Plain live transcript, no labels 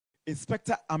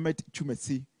Inspector Ahmed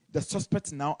Twumasi, the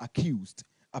suspect now accused,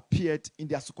 appeared in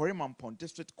the Asukore Mampon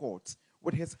District Court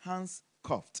with his hands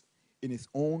cuffed in his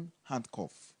own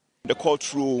handcuff. The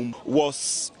courtroom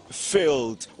was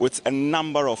filled with a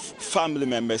number of family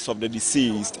members of the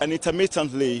deceased, and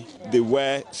intermittently they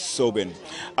were sobbing.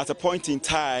 At a point in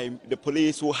time, the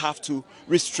police will have to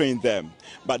restrain them,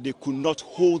 but they could not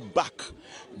hold back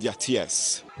their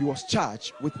tears. He was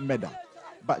charged with murder,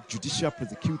 but Judicial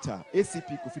Prosecutor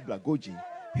ACP Kofi Blagoji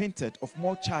hinted of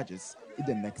more charges in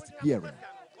the next hearing.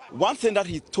 One thing that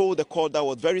he told the court that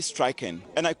was very striking,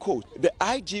 and I quote, "The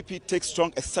IGP takes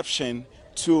strong exception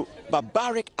to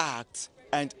barbaric acts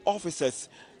and officers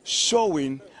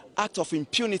showing acts of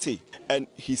impunity." And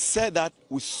he said that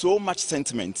with so much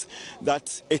sentiment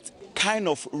that it kind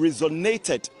of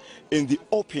resonated in the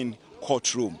open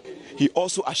courtroom. He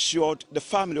also assured the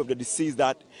family of the deceased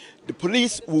that the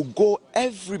police will go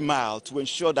every mile to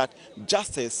ensure that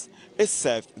justice is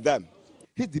served them.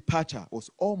 His departure was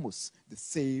almost the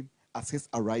same as his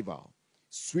arrival,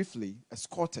 swiftly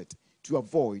escorted to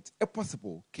avoid a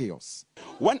possible chaos.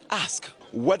 When asked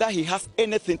whether he has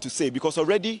anything to say, because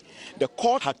already the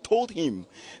court had told him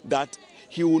that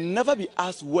he will never be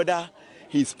asked whether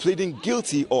he is pleading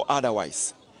guilty or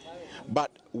otherwise.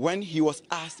 But when he was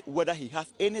asked whether he has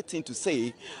anything to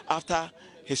say after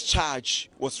his charge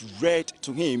was read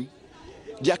to him,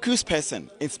 the accused person,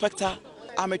 Inspector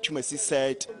Ahmed Twumasi,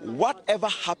 said whatever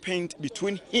happened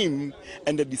between him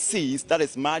and the deceased, that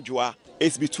is Maadwoa,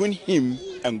 is between him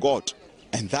and God,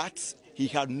 and that he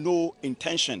had no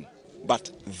intention.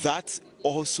 But that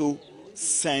also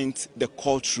sent the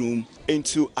courtroom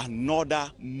into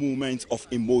another moment of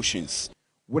emotions.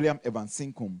 William Evans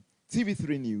Nkum,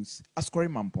 TV3 News, Asukore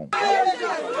Mampon.